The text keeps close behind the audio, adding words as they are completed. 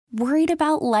Worried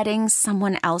about letting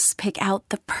someone else pick out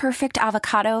the perfect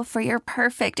avocado for your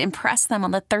perfect impress them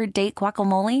on the third date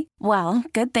guacamole? Well,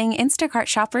 good thing Instacart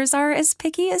shoppers are as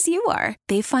picky as you are.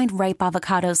 They find ripe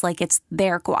avocados like it's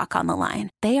their guac on the line.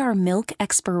 They are milk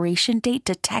expiration date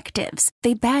detectives.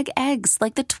 They bag eggs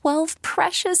like the 12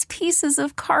 precious pieces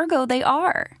of cargo they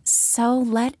are. So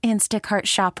let Instacart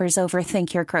shoppers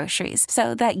overthink your groceries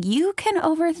so that you can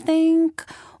overthink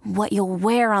what you'll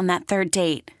wear on that third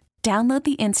date. Download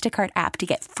the Instacart app to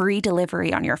get free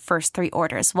delivery on your first 3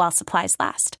 orders while supplies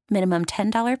last. Minimum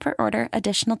 $10 per order.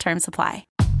 Additional terms apply.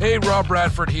 Hey, Rob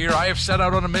Bradford here. I have set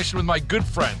out on a mission with my good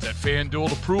friends at FanDuel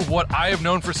to prove what I have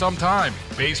known for some time.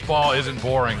 Baseball isn't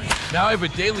boring. Now I have a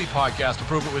daily podcast to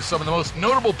prove it with some of the most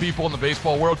notable people in the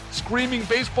baseball world, screaming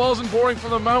baseball isn't boring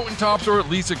from the mountaintops, or at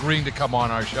least agreeing to come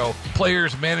on our show.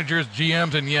 Players, managers,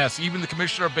 GMs, and yes, even the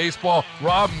commissioner of baseball,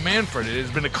 Rob Manfred. It has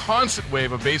been a constant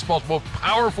wave of baseball's most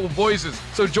powerful voices.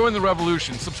 So join the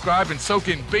revolution. Subscribe and soak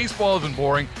in Baseball Isn't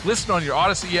Boring. Listen on your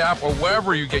Odyssey app or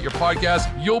wherever you get your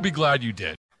podcasts. You'll be glad you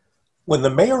did. When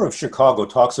the mayor of Chicago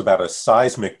talks about a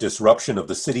seismic disruption of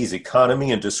the city's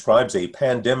economy and describes a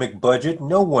pandemic budget,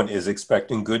 no one is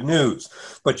expecting good news.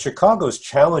 But Chicago's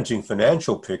challenging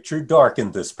financial picture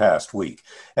darkened this past week.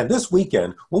 And this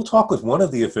weekend, we'll talk with one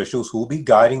of the officials who will be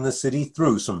guiding the city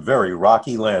through some very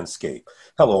rocky landscape.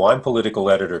 Hello, I'm political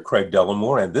editor Craig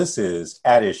Dellimore, and this is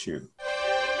At Issue.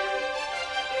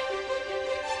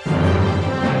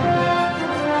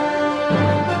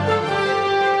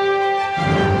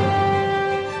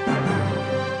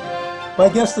 My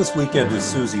guest this weekend is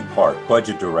Susie Park,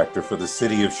 Budget Director for the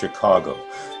City of Chicago.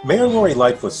 Mayor Lori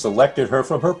Lightfoot selected her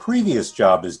from her previous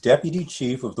job as Deputy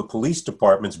Chief of the Police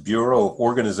Department's Bureau of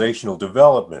Organizational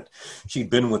Development. She'd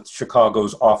been with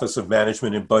Chicago's Office of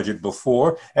Management and Budget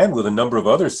before, and with a number of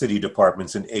other city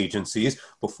departments and agencies.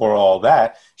 Before all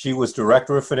that, she was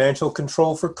Director of Financial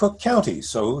Control for Cook County,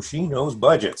 so she knows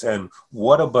budgets, and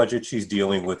what a budget she's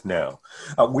dealing with now.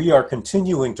 We are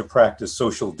continuing to practice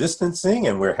social distancing,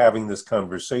 and we're having this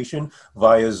conversation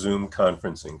via Zoom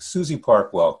conferencing. Susie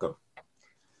Park, welcome.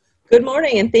 Good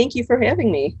morning, and thank you for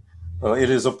having me. Well, it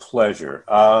is a pleasure.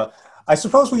 I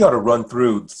suppose we ought to run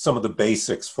through some of the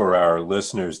basics for our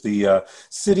listeners. The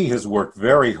city has worked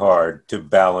very hard to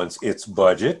balance its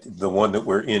budget, the one that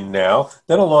we're in now.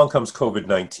 Then along comes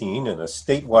COVID-19 and a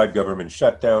statewide government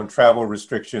shutdown, travel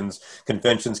restrictions,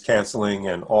 conventions canceling,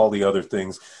 and all the other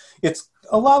things. It's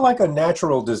a lot like a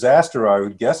natural disaster, I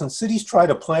would guess, and cities try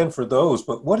to plan for those.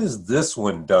 But what has this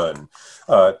one done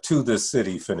to this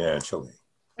city financially?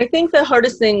 I think the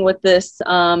hardest thing with this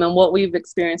and what we've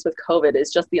experienced with COVID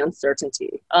is just the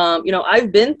uncertainty.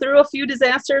 I've been through a few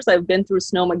disasters. I've been through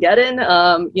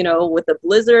Snowmageddon, with the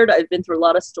blizzard. I've been through a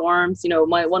lot of storms.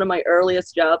 One of my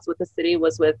earliest jobs with the city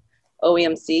was with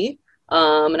OEMC.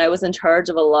 And I was in charge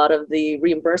of a lot of the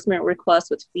reimbursement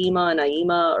requests with FEMA and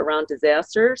IEMA around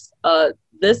disasters.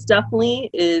 This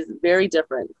definitely is very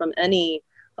different from any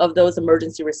of those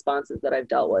emergency responses that I've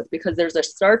dealt with, because there's a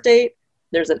start date,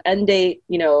 there's an end date,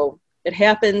 it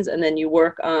happens, and then you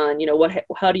work on,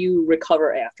 how do you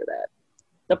recover after that?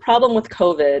 The problem with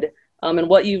COVID and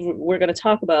what we're going to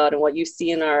talk about and what you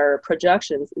see in our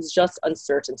projections is just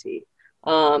uncertainty.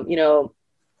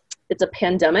 It's a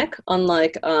pandemic,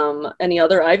 unlike any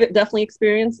other I've definitely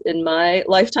experienced in my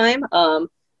lifetime.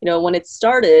 When it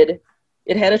started,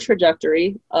 it had a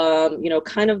trajectory,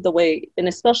 kind of the way, and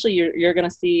especially you're going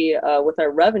to see with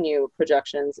our revenue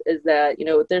projections is that,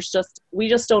 we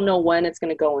just don't know when it's going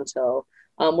to go until.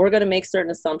 We're going to make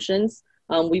certain assumptions.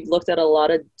 We've looked at a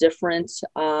lot of different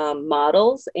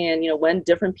models and, when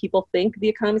different people think the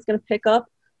economy is going to pick up,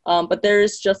 but there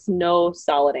is just no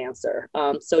solid answer.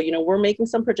 So we're making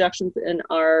some projections in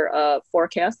our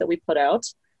forecast that we put out,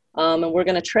 and we're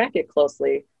going to track it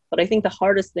closely. But I think the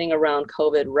hardest thing around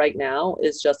COVID right now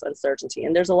is just uncertainty.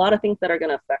 And there's a lot of things that are going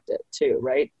to affect it too,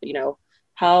 right?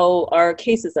 How our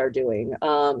cases are doing,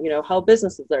 how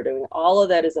businesses are doing. All of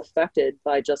that is affected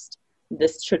by just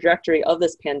this trajectory of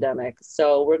this pandemic.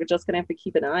 So we're just going to have to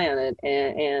keep an eye on it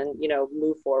and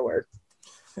move forward.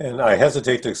 And I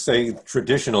hesitate to say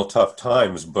traditional tough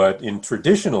times, but in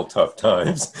traditional tough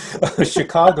times,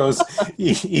 Chicago's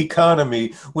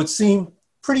economy would seem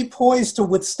pretty poised to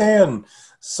withstand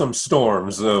some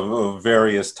storms of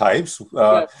various types,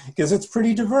 because it's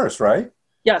pretty diverse, right?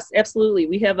 Yes, absolutely.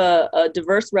 We have a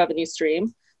diverse revenue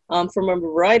stream from a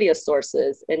variety of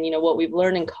sources. And, what we've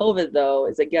learned in COVID, though,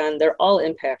 is, again, they're all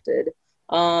impacted.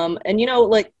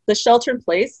 Like the shelter in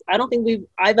place, I don't think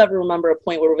I've ever remember a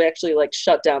point where we've actually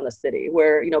shut down the city,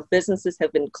 where, businesses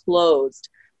have been closed.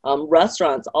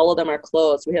 Restaurants, all of them are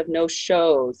closed. We have no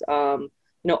shows.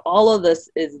 all of this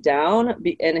is down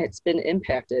and it's been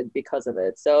impacted because of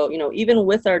it. So, even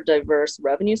with our diverse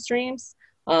revenue streams,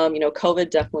 COVID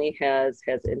definitely has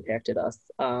impacted us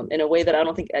in a way that I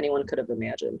don't think anyone could have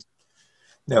imagined.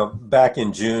 Now, back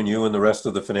in June, you and the rest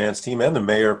of the finance team and the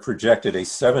mayor projected a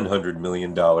 $700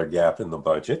 million gap in the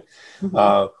budget.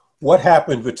 Mm-hmm. What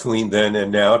happened between then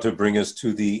and now to bring us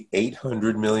to the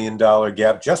 $800 million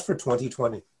gap just for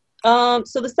 2020?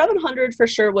 So the 700 for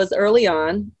sure was early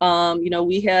on.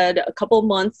 We had a couple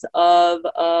months of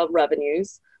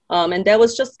revenues, and that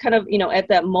was just kind of, at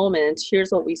that moment,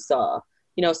 here's what we saw.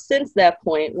 Since that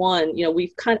point,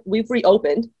 we've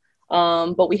reopened.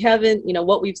 But we haven't,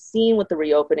 what we've seen with the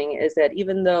reopening is that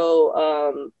even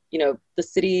though, the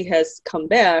city has come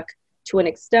back to an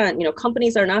extent,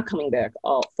 companies are not coming back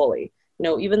all fully.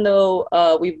 Even though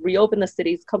we've reopened the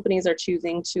cities, companies are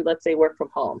choosing to, let's say, work from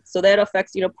home. So that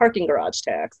affects, parking garage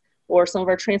tax or some of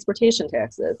our transportation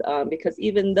taxes. Because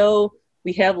even though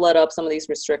we have let up some of these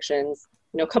restrictions,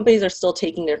 companies are still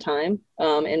taking their time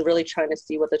and really trying to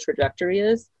see what the trajectory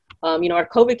is. Our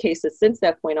COVID cases since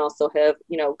that point also have,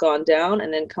 gone down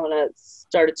and then kind of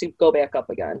started to go back up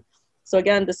again. So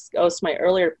again, this goes to my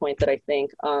earlier point that I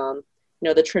think,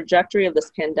 the trajectory of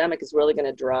this pandemic is really going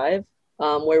to drive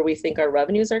where we think our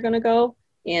revenues are going to go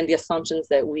and the assumptions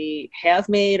that we have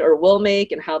made or will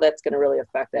make and how that's going to really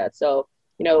affect that. So,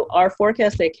 our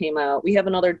forecast that came out, we have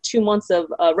another 2 months of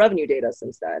revenue data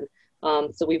since then.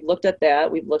 So we've looked at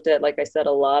that. We've looked at, like I said,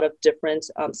 a lot of different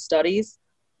studies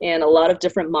and a lot of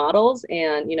different models.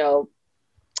 And,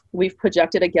 we've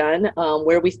projected again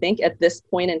where we think at this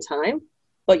point in time.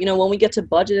 But, when we get to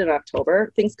budget in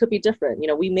October, things could be different.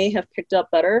 We may have picked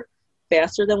up better,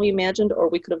 faster than we imagined, or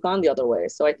we could have gone the other way.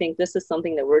 So I think this is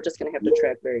something that we're just going to have to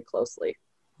track very closely.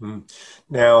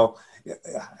 Now,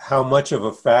 how much of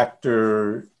a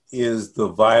factor is the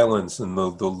violence and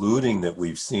the looting that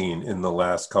we've seen in the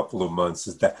last couple of months?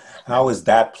 How is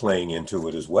that playing into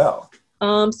it as well?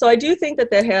 So I do think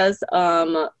that has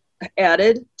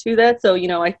added to that. So,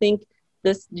 I think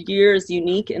this year is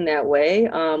unique in that way.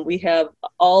 We have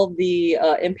all the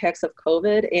impacts of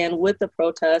COVID, and with the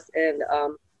protests and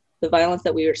the violence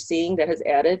that we are seeing, that has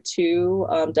added to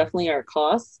definitely our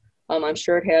costs. I'm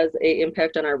sure it has an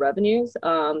impact on our revenues.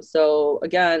 So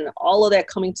again, all of that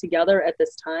coming together at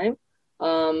this time,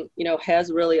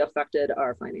 has really affected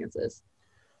our finances.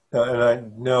 And I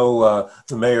know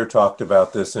the mayor talked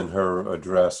about this in her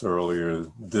address earlier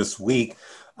this week,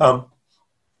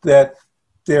 that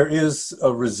there is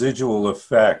a residual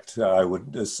effect, I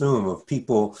would assume, of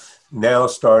people now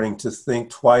starting to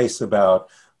think twice about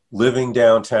living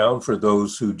downtown for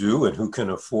those who do and who can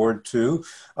afford to,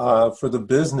 for the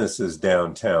businesses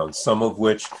downtown, some of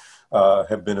which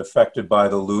have been affected by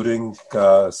the looting.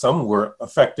 Some were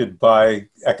affected by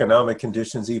economic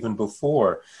conditions even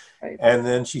before. Right. And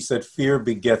then she said, fear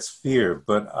begets fear.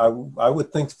 But I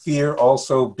would think fear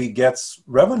also begets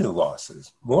revenue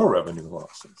losses, more revenue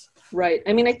losses. Right.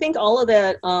 I mean, I think all of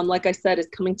that, like I said, is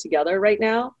coming together right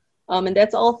now. And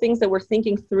that's all things that we're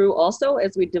thinking through also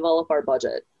as we develop our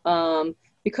budget.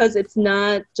 Because it's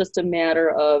not just a matter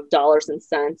of dollars and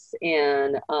cents,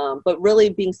 and but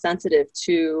really being sensitive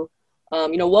to,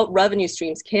 what revenue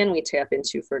streams can we tap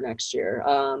into for next year.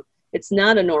 It's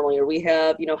not a normal year. We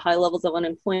have, high levels of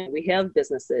unemployment. We have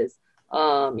businesses,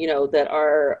 that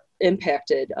are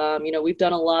impacted. We've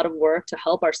done a lot of work to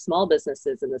help our small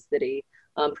businesses in the city,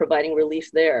 providing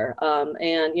relief there.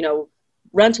 And,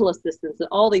 rental assistance and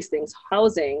all these things,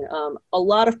 housing, a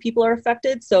lot of people are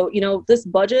affected. So, this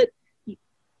budget,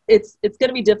 it's going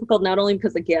to be difficult, not only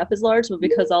because the gap is large, but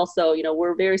because also,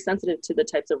 we're very sensitive to the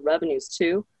types of revenues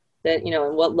too, that,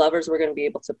 and what levers we're going to be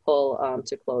able to pull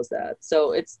to close that.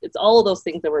 So it's all of those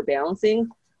things that we're balancing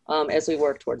as we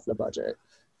work towards the budget.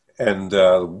 And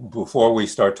before we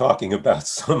start talking about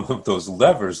some of those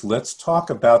levers, let's talk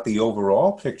about the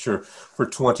overall picture for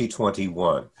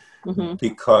 2021. Mm-hmm.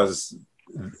 Because,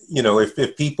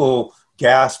 if people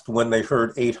gasped when they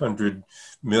heard 800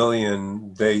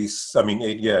 million,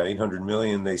 800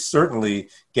 million, they certainly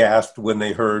gasped when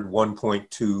they heard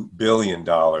 $1.2 billion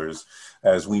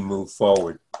as we move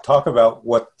forward. Talk about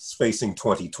what's facing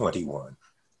 2021.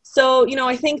 So,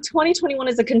 I think 2021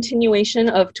 is a continuation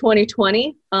of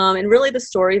 2020. And really the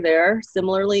story there,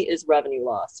 similarly, is revenue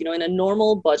loss. In a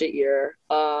normal budget year,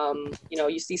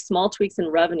 you see small tweaks in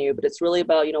revenue, but it's really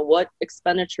about, what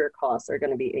expenditure costs are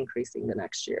going to be increasing the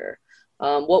next year.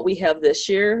 What we have this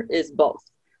year is both.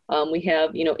 We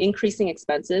have, increasing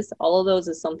expenses. All of those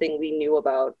is something we knew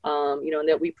about, and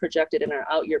that we projected in our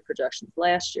out year projections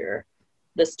last year.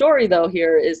 The story, though,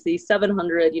 here is the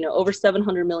over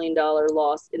 $700 million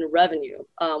loss in revenue,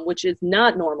 which is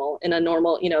not normal in a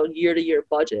normal, year-to-year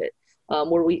budget,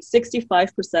 where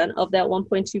 65% of that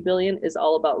 1.2 billion is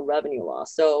all about revenue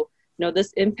loss. So,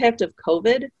 this impact of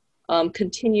COVID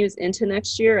continues into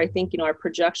next year. I think, our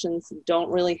projections don't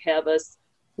really have us,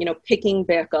 picking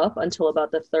back up until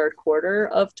about the third quarter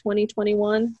of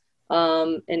 2021.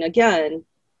 And again,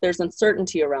 there's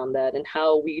uncertainty around that and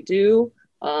how we do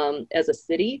as a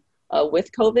city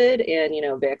with COVID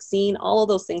and, vaccine. All of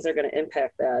those things are going to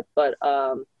impact that. But,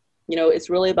 it's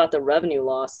really about the revenue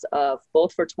loss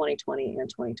both for 2020 and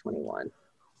 2021.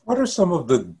 What are some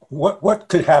of what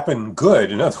could happen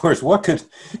good? In other words, what could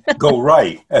go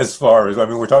right as far as,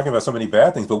 we're talking about so many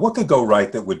bad things, but what could go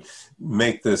right that would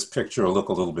make this picture look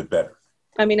a little bit better?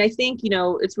 I think,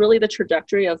 it's really the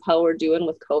trajectory of how we're doing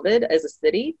with COVID as a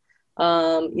city.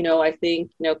 I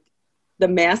think, the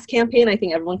mask campaign, I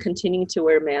think everyone continuing to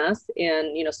wear masks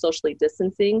and, socially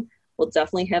distancing will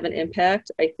definitely have an impact.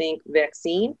 I think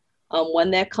vaccine, when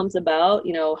that comes about,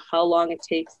 how long it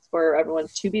takes for everyone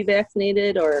to be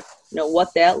vaccinated or,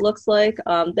 what that looks like,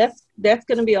 that's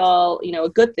going to be all, a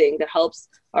good thing that helps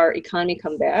our economy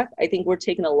come back. I think we're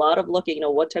taking a lot of look at,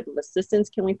 what type of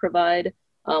assistance can we provide?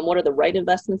 What are the right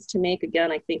investments to make?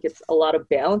 Again, I think it's a lot of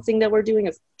balancing that we're doing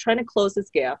is trying to close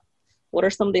this gap. What are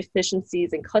some of the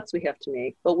efficiencies and cuts we have to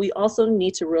make? But we also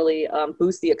need to really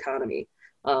boost the economy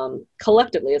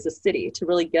collectively as a city to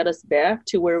really get us back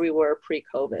to where we were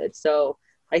pre-COVID. So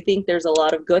I think there's a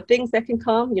lot of good things that can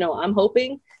come. I'm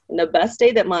hoping in the best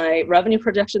day that my revenue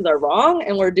projections are wrong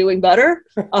and we're doing better.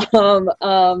 And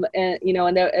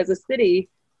that as a city,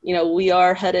 we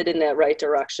are headed in that right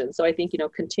direction. So I think,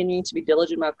 continuing to be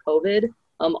diligent about COVID,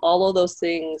 all of those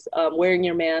things, wearing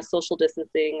your mask, social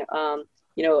distancing,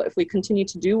 if we continue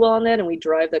to do well on that and we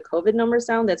drive the COVID numbers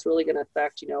down, that's really going to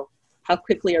affect, how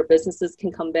quickly our businesses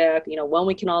can come back, when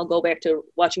we can all go back to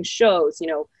watching shows,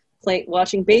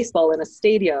 watching baseball in a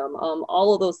stadium.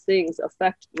 All of those things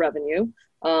affect revenue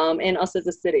and us as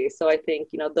a city. So I think,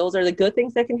 those are the good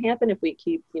things that can happen if we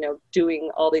keep, doing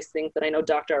all these things that I know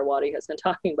Dr. Arwady has been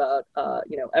talking about,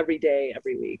 every day,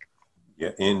 every week.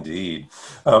 Yeah, indeed.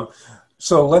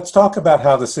 So let's talk about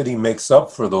how the city makes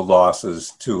up for the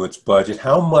losses to its budget.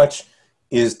 How much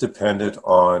is dependent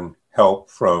on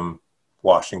help from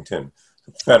Washington,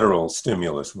 federal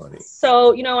stimulus money?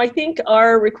 So, I think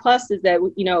our request is that,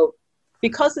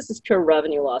 because this is pure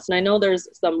revenue loss, and I know there's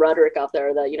some rhetoric out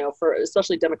there that, for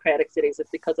especially Democratic cities,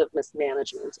 it's because of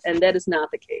mismanagement, and that is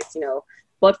not the case,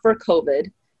 But for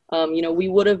COVID, we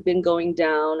would have been going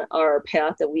down our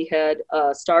path that we had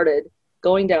started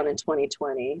going down in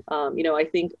 2020. I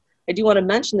think I do want to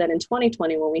mention that in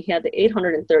 2020, when we had the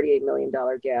 $838 million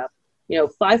gap,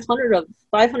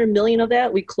 500 million of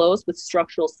that we closed with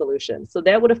structural solutions. So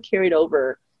that would have carried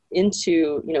over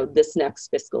into, this next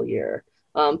fiscal year.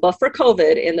 But for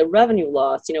COVID and the revenue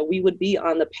loss, we would be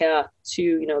on the path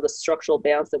to, the structural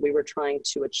balance that we were trying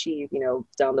to achieve,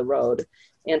 down the road.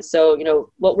 And so,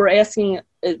 what we're asking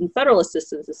in federal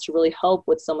assistance is to really help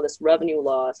with some of this revenue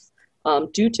loss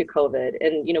due to COVID.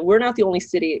 And, we're not the only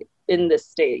city in this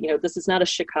state. This is not a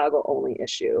Chicago only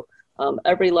issue.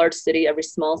 Every large city, every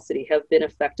small city have been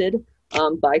affected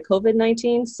by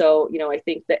COVID-19. So, I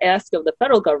think the ask of the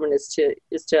federal government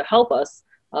is to help us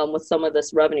with some of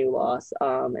this revenue loss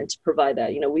and to provide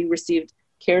that. We received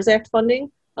CARES Act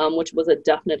funding, which was a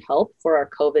definite help for our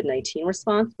COVID-19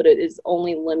 response, but it is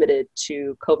only limited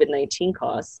to COVID-19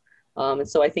 costs. And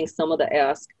so I think some of the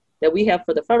ask that we have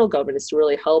for the federal government is to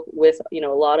really help with, a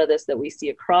lot of this that we see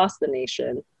across the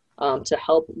nation, to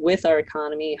help with our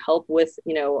economy, help with,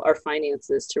 our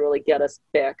finances to really get us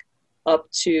back up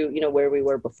to, where we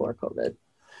were before COVID.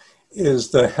 Is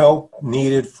the help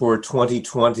needed for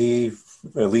 2020,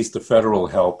 at least the federal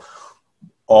help,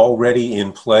 already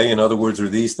in play? In other words, are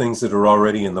these things that are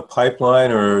already in the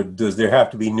pipeline, or does there have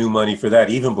to be new money for that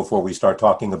even before we start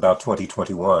talking about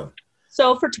 2021?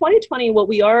 So for 2020, what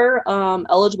we are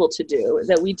eligible to do is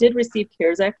that we did receive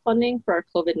CARES Act funding for our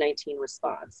COVID-19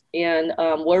 response. And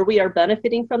where we are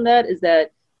benefiting from that is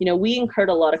that, we incurred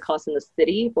a lot of costs in the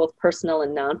city, both personnel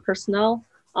and non-personnel,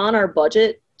 on our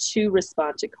budget to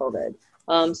respond to COVID.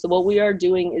 So what we are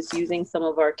doing is using some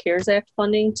of our CARES Act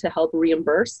funding to help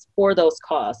reimburse for those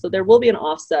costs. So there will be an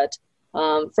offset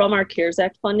from our CARES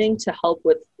Act funding to help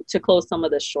to close some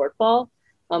of this shortfall.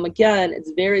 Again,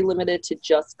 it's very limited to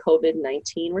just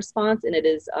COVID-19 response, and it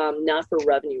is not for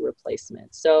revenue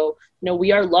replacement. So,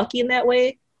 we are lucky in that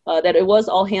way that it was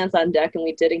all hands on deck, and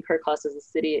we did incur costs as a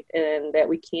city, and that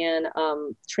we can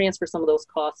transfer some of those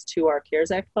costs to our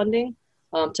CARES Act funding.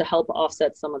 to help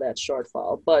offset some of that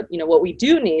shortfall. But, what we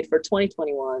do need for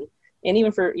 2021, and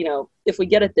even for, if we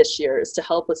get it this year, is to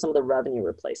help with some of the revenue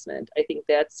replacement. I think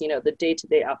that's, the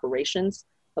day-to-day operations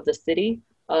of the city.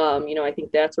 I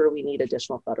think that's where we need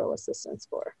additional federal assistance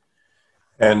for.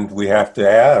 And we have to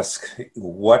ask,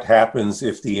 what happens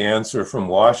if the answer from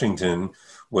Washington,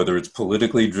 whether it's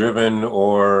politically driven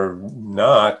or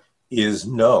not, is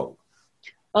no?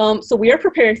 So we are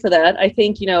preparing for that. I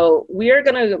think, we are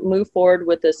going to move forward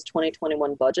with this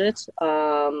 2021 budget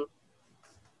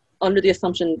under the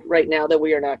assumption right now that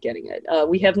we are not getting it.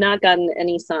 We have not gotten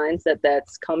any signs that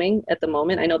that's coming at the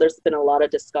moment. I know there's been a lot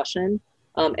of discussion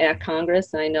at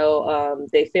Congress. I know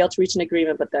they failed to reach an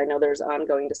agreement, but I know there's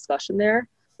ongoing discussion there.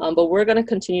 But we're going to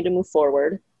continue to move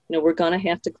forward. We're going to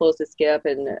have to close this gap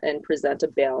and present a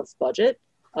balanced budget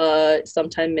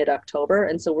sometime mid-October.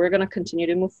 And so we're going to continue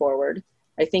to move forward.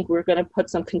 I think we're going to put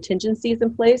some contingencies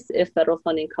in place if federal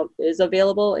funding is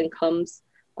available and comes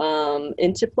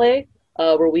into play,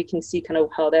 where we can see kind of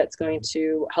how that's going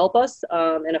to help us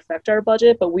and affect our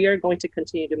budget. But we are going to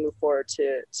continue to move forward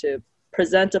to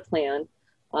present a plan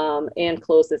and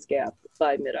close this gap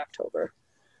by mid-October.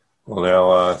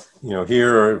 Well, now,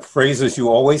 here are phrases you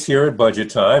always hear at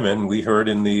budget time, and we heard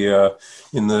in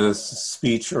the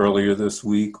speech earlier this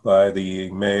week by the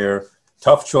mayor,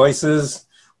 tough choices.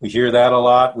 We hear that a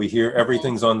lot. We hear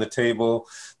everything's on the table.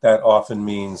 That often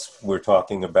means we're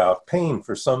talking about pain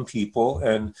for some people.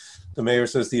 And the mayor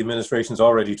says the administration's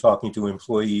already talking to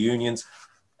employee unions.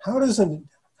 How does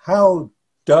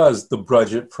the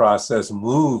budget process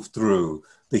move through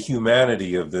the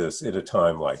humanity of this at a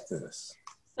time like this?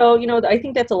 So, I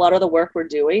think that's a lot of the work we're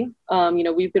doing.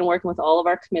 We've been working with all of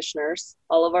our commissioners,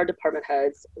 all of our department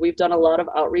heads. We've done a lot of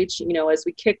outreach, as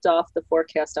we kicked off the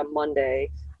forecast on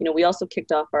Monday. We also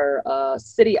kicked off our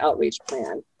city outreach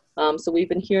plan. So we've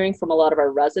been hearing from a lot of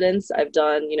our residents. I've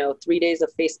done, 3 days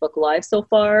of Facebook Live so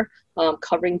far,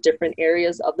 covering different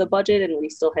areas of the budget. And we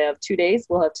still have 2 days.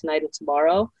 We'll have tonight and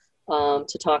tomorrow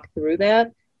to talk through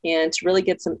that and to really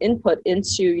get some input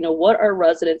into, what our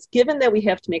residents, given that we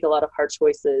have to make a lot of hard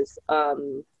choices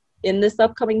in this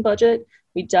upcoming budget,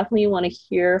 we definitely want to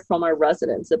hear from our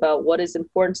residents about what is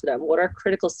important to them, what are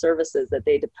critical services that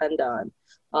they depend on,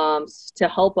 to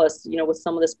help us, with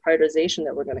some of this prioritization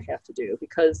that we're going to have to do.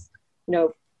 Because,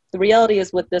 the reality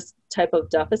is with this type of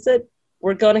deficit,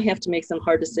 we're going to have to make some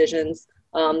hard decisions.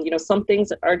 Some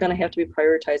things are going to have to be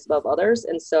prioritized above others.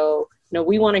 And so,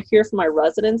 we want to hear from our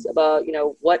residents about,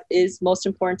 what is most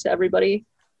important to everybody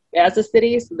as a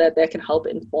city so that can help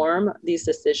inform these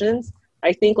decisions.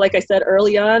 I think, like I said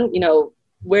early on,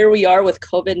 where we are with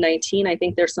COVID-19, I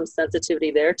think there's some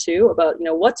sensitivity there too about,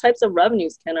 what types of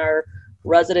revenues can our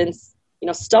residents,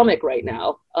 stomach right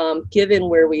now, given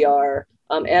where we are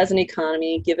as an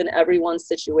economy, given everyone's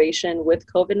situation with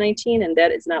COVID-19, and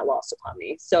that is not lost upon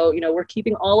me. So, we're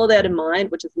keeping all of that in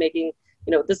mind, which is making,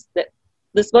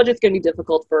 this budget's going to be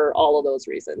difficult for all of those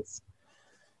reasons.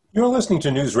 You're listening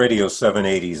to News Radio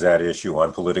 780's At Issue.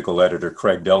 I'm political editor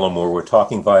Craig Dellimore. We're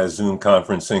talking via Zoom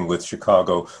conferencing with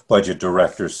Chicago Budget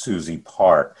Director Susie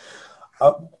Park.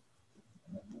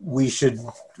 We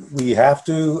have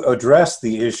to address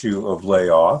the issue of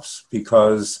layoffs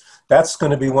because that's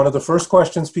going to be one of the first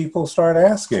questions people start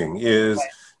asking is,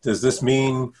 does this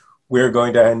mean we're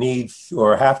going to need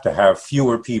or have to have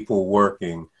fewer people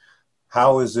working?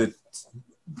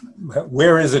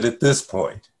 Where is it at this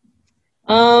point?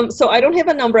 So I don't have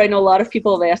a number. I know a lot of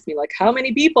people have asked me, like, how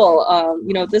many people?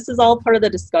 This is all part of the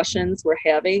discussions we're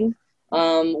having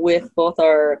with both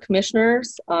our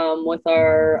commissioners, with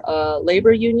our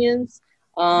labor unions.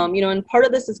 And part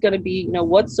of this is going to be,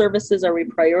 what services are we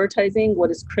prioritizing?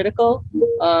 What is critical?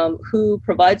 Who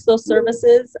provides those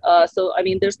services? So,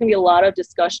 there's going to be a lot of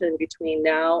discussion between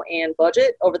now and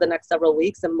budget over the next several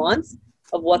weeks and months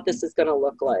of what this is going to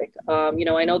look like. I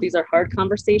know these are hard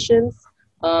conversations.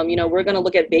 We're going to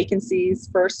look at vacancies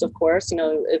first, of course.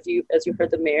 As you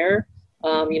heard the mayor,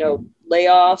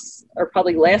 layoffs are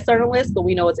probably last on the list, but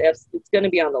we know it's going to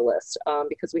be on the list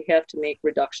because we have to make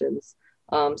reductions.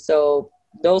 So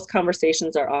those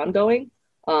conversations are ongoing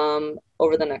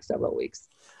over the next several weeks.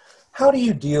 How do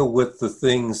you deal with the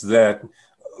things that,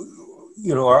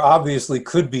 are obviously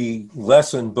could be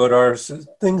lessened, but are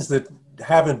things that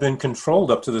haven't been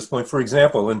controlled up to this point? For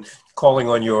example, and calling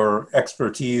on your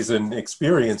expertise and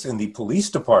experience in the police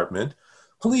department,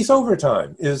 police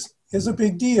overtime is a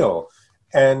big deal.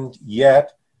 And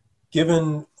yet,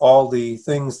 given all the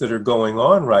things that are going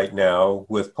on right now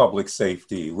with public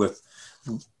safety, with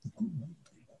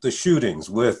the shootings,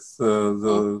 with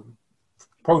the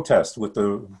protests, with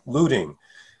the looting,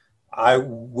 I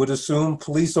would assume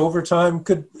police overtime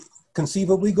could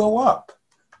conceivably go up?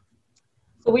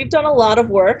 So we've done a lot of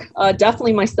work,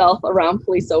 definitely myself, around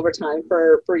police overtime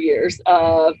for years.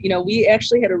 We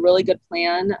actually had a really good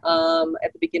plan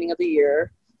at the beginning of the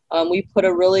year. We put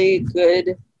a really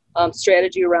good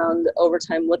strategy around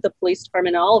overtime with the police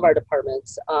department and all of our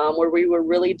departments, where we were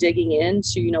really digging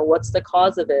into, what's the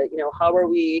cause of it? How are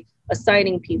we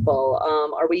assigning people?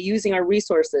 Are we using our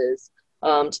resources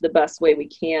to the best way we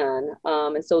can?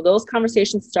 And so those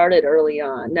conversations started early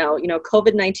on. Now,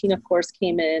 COVID-19, of course,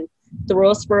 came in, threw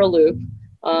us for a loop.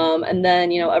 And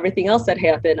then, everything else that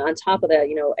happened on top of that,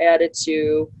 added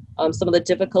to some of the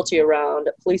difficulty around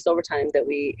police overtime that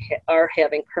we are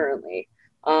having currently.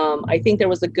 I think there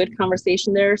was a good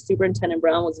conversation there. Superintendent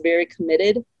Brown was very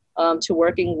committed to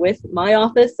working with my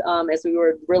office as we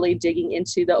were really digging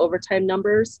into the overtime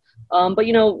numbers. But,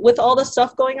 with all the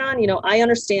stuff going on, I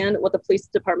understand what the police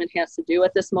department has to do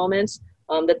at this moment,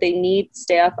 that they need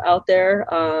staff out there.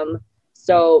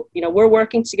 So, we're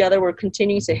working together. We're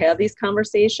continuing to have these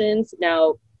conversations.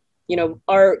 Now,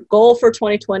 our goal for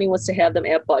 2020 was to have them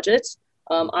at budget.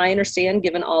 I understand,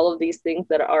 given all of these things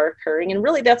that are occurring, and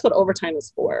really that's what overtime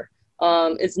is for.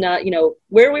 Is not,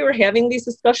 where we were having these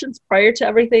discussions prior to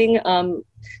everything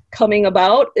coming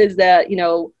about is that,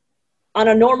 on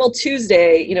a normal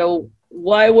Tuesday,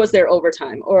 why was there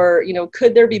overtime? Or,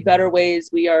 could there be better ways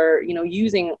we are,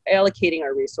 allocating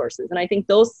our resources? And I think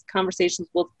those conversations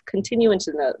will continue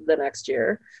into the next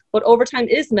year. But overtime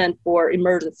is meant for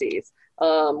emergencies,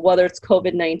 whether it's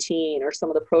COVID-19 or some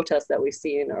of the protests that we've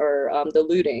seen or the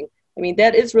looting. I mean,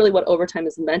 that is really what overtime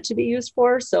is meant to be used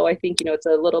for. So I think, it's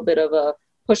a little bit of a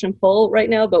push and pull right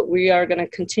now, but we are going to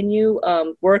continue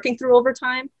working through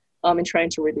overtime and trying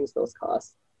to reduce those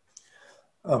costs.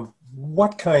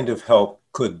 What kind of help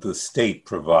could the state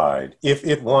provide if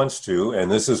it wants to?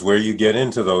 And this is where you get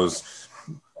into those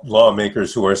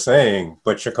lawmakers who are saying,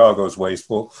 but Chicago's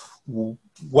wasteful.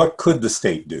 What could the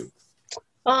state do?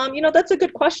 That's a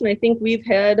good question. I think we've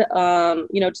had,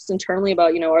 just internally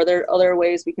about, are there other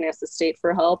ways we can ask the state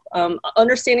for help?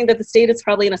 Understanding that the state is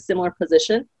probably in a similar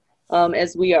position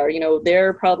as we are,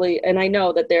 they're probably, and I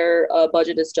know that their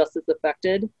budget is just as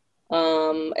affected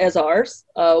as ours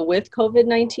with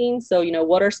COVID-19. So,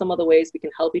 what are some of the ways we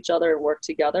can help each other and work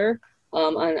together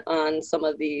on some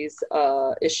of these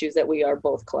issues that we are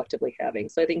both collectively having?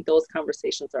 So I think those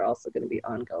conversations are also going to be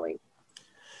ongoing.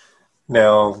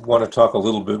 Now, I want to talk a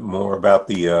little bit more about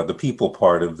the people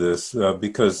part of this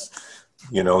because,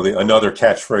 another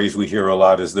catchphrase we hear a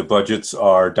lot is the budgets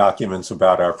are documents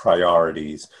about our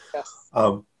priorities. Yes.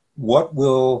 What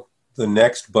will the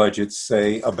next budget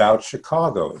say about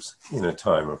Chicago's in a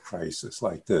time of crisis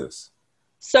like this?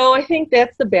 So I think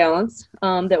that's the balance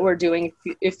that we're doing.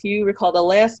 If you recall the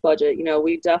last budget,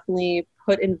 we definitely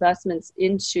put investments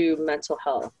into mental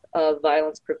health,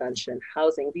 violence prevention,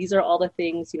 housing. These are all the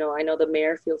things, I know the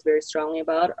mayor feels very strongly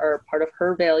about, are part of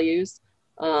her values,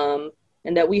 and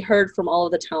that we heard from all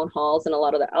of the town halls and a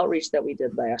lot of the outreach that we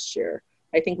did last year.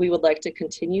 I think we would like to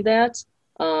continue that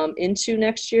into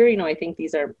next year. I think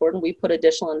these are important. We put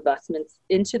additional investments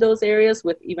into those areas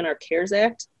with even our CARES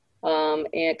Act, and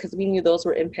because we knew those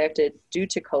were impacted due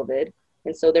to COVID.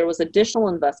 And so there was additional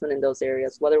investment in those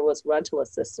areas, whether it was rental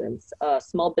assistance,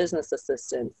 small business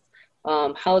assistance,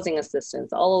 housing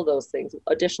assistance, all of those things,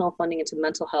 additional funding into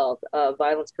mental health,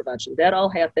 violence prevention. That all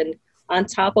happened on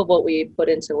top of what we put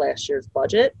into last year's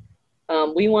budget.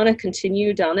 We want to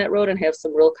continue down that road and have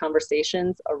some real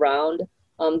conversations around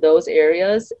those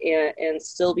areas and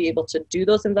still be able to do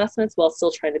those investments while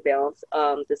still trying to balance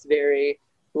this very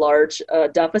large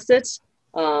deficit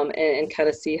and kind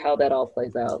of see how that all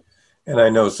plays out. And I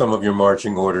know some of your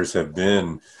marching orders have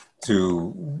been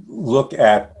to look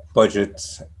at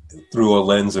budgets through a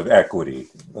lens of equity.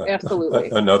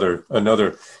 Absolutely.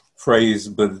 Another phrase,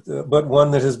 but one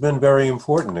that has been very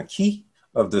important, a key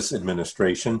of this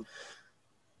administration.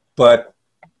 But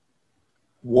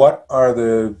what's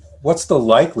the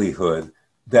likelihood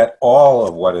that all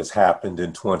of what has happened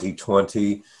in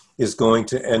 2020 is going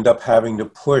to end up having to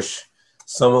push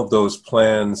some of those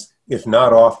plans, if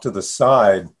not off to the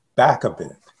side, back a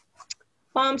bit?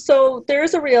 So there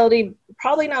is a reality,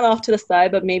 probably not off to the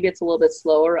side, but maybe it's a little bit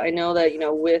slower. I know that,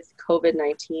 with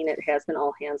COVID-19, it has been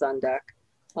all hands on deck.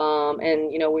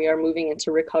 And, we are moving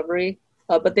into recovery,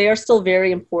 but they are still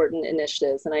very important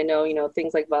initiatives. And I know,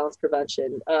 things like violence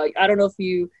prevention. I don't know if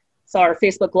you saw our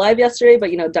Facebook Live yesterday,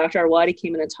 but, Dr. Arwady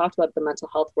came in and talked about the mental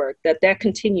health work, that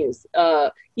continues,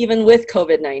 even with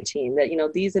COVID-19,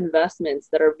 that, these investments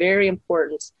that are very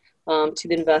important to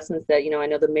the investments that, I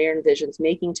know the mayor envisions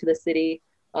making to the city,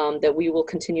 that we will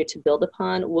continue to build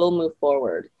upon, will move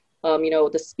forward.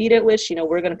 The speed at which,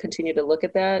 we're going to continue to look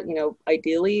at that.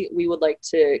 Ideally, we would like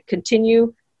to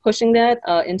continue pushing that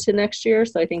into next year.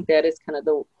 So I think that is kind of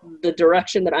the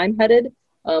direction that I'm headed,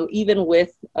 even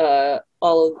with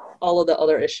all of the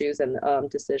other issues and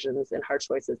decisions and hard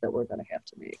choices that we're going to have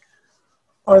to make.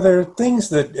 Are there things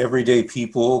that everyday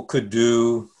people could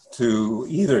do to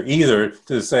either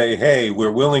to say, hey,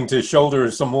 we're willing to shoulder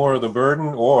some more of the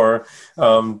burden, or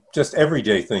just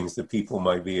everyday things that people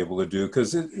might be able to do?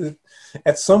 Because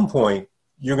at some point,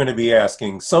 you're going to be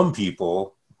asking some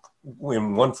people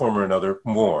in one form or another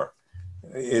more.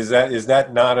 Is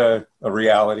that not a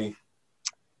reality?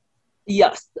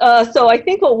 Yes. So I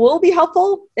think what will be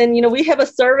helpful, and, we have a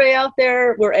survey out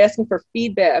there. We're asking for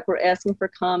feedback. We're asking for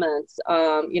comments.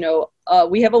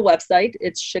 We have a website.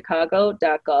 It's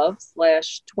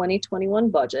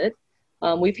chicago.gov/2021budget.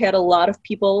 We've had a lot of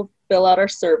people fill out our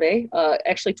survey,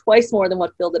 actually twice more than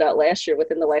what filled it out last year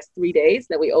within the last 3 days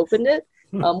that we opened it.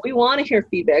 We want to hear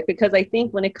feedback, because I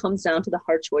think when it comes down to the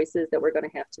hard choices that we're going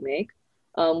to have to make,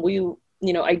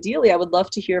 ideally, I would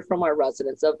love to hear from our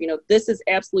residents of, this is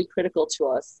absolutely critical to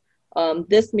us.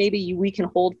 This maybe we can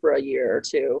hold for a year or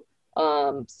two.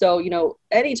 So,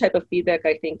 any type of feedback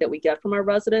I think that we get from our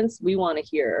residents, we want to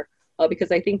hear,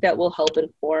 because I think that will help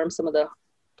inform some of the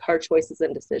hard choices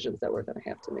and decisions that we're going to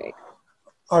have to make.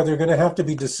 Are there going to have to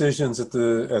be decisions at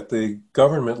the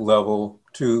government level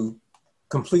to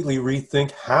completely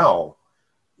rethink how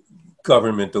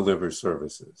government delivers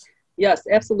services? Yes,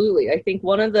 absolutely. I think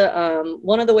one of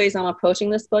the ways I'm approaching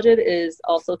this budget is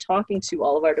also talking to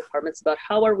all of our departments about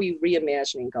how are we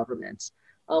reimagining government.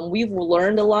 We've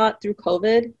learned a lot through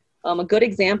COVID. A good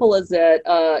example is that,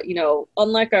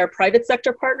 unlike our private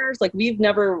sector partners, like we've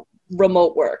never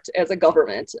remote worked as a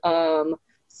government.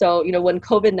 So, when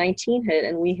COVID-19 hit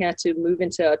and we had to move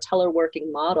into a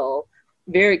teleworking model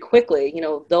very quickly,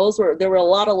 there were a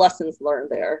lot of lessons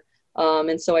learned there.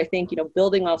 And so I think,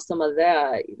 building off some of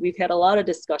that, we've had a lot of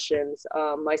discussions,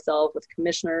 myself with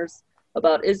commissioners,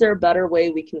 about is there a better way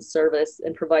we can service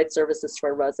and provide services to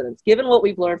our residents? Given what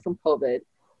we've learned from COVID,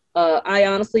 I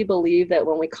honestly believe that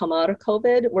when we come out of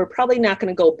COVID, we're probably not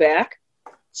going to go back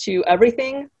to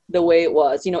everything the way it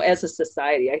was, as a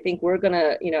society. I think we're going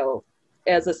to,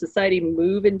 as a society,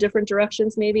 move in different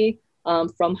directions maybe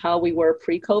from how we were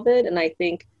pre-COVID. And I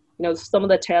think, some of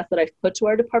the tasks that I've put to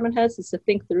our department heads is to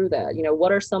think through that.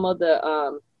 What are some of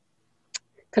the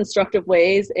constructive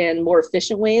ways and more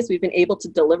efficient ways we've been able to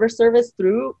deliver service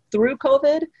through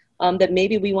COVID that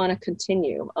maybe we want to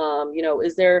continue?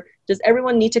 Does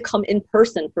everyone need to come in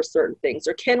person for certain things,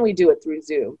 or can we do it through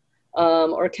Zoom?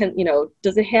 Or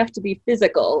does it have to be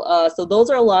physical? So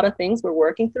those are a lot of things we're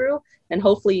working through, and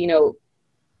hopefully,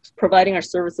 providing our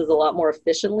services a lot more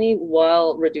efficiently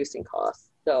while reducing costs.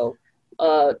 So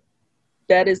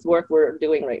that is work we're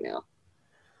doing right now.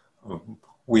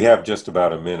 We have just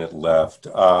about a minute left.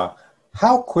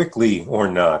 How quickly or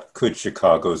not could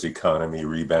Chicago's economy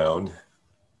rebound?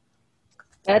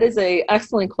 That is an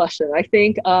excellent question. I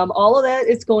think all of that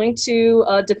is going to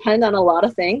depend on a lot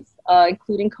of things,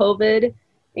 including COVID,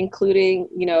 including,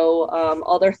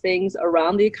 other things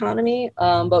around the economy.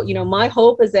 But, my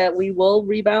hope is that we will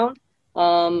rebound,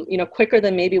 quicker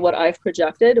than maybe what I've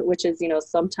projected, which is,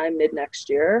 sometime mid next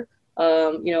year.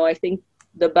 I think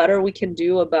the better we can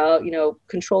do about,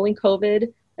 controlling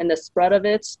COVID and the spread of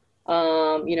it,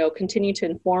 continue to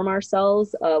inform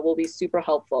ourselves will be super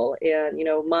helpful. And,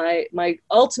 my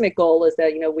ultimate goal is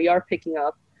that, we are picking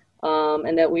up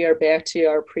and that we are back to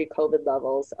our pre-COVID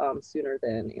levels sooner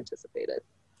than anticipated.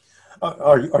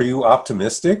 Are you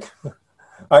optimistic?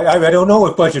 I don't know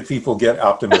if budget people get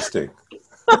optimistic.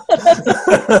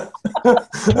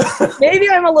 Maybe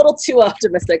I'm a little too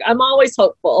optimistic. I'm always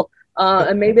hopeful.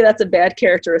 And maybe that's a bad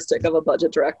characteristic of a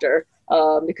budget director,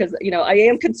 because, I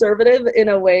am conservative in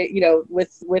a way,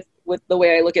 with the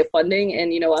way I look at funding,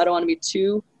 and, I don't want to be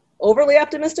too overly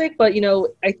optimistic, but,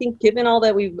 I think given all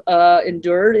that we've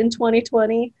endured in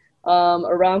 2020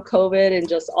 around COVID and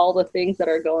just all the things that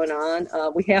are going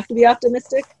on, we have to be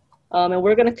optimistic. And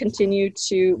we're going to continue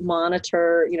to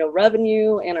monitor,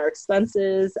 revenue and our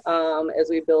expenses as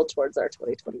we build towards our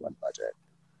 2021 budget.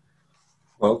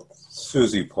 Well,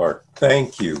 Susie Park,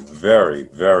 thank you very,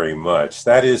 very much.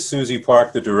 That is Susie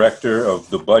Park, the Director of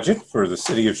the Budget for the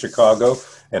City of Chicago,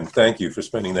 and thank you for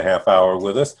spending the half hour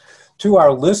with us. To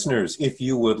our listeners, if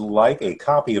you would like a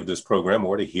copy of this program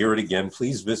or to hear it again,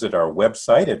 please visit our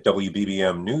website at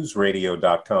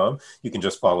wbbmnewsradio.com. You can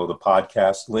just follow the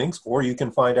podcast links, or you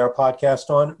can find our podcast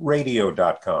on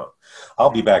radio.com. I'll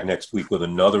be back next week with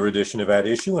another edition of At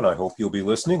Issue, and I hope you'll be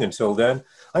listening. Until then,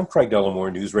 I'm Craig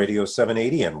Dellamore, News Radio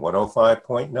 780 and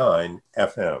 105.9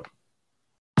 FM.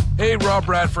 Hey, Rob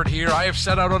Bradford here. I have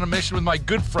set out on a mission with my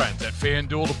good friends at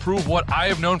FanDuel to prove what I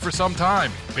have known for some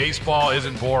time. Baseball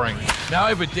isn't boring. Now I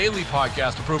have a daily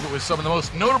podcast to prove it with some of the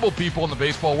most notable people in the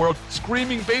baseball world,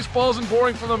 screaming baseball isn't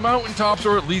boring from the mountaintops,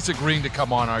 or at least agreeing to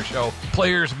come on our show.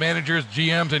 Players, managers,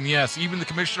 GMs, and yes, even the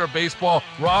commissioner of baseball,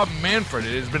 Rob Manfred.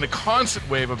 It has been a constant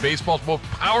wave of baseball's most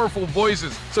powerful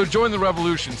voices. So join the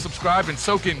revolution. Subscribe and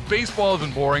soak in Baseball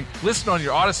Isn't Boring. Listen on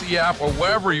your Odyssey app or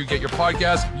wherever you get your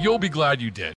podcasts. You'll be glad you did.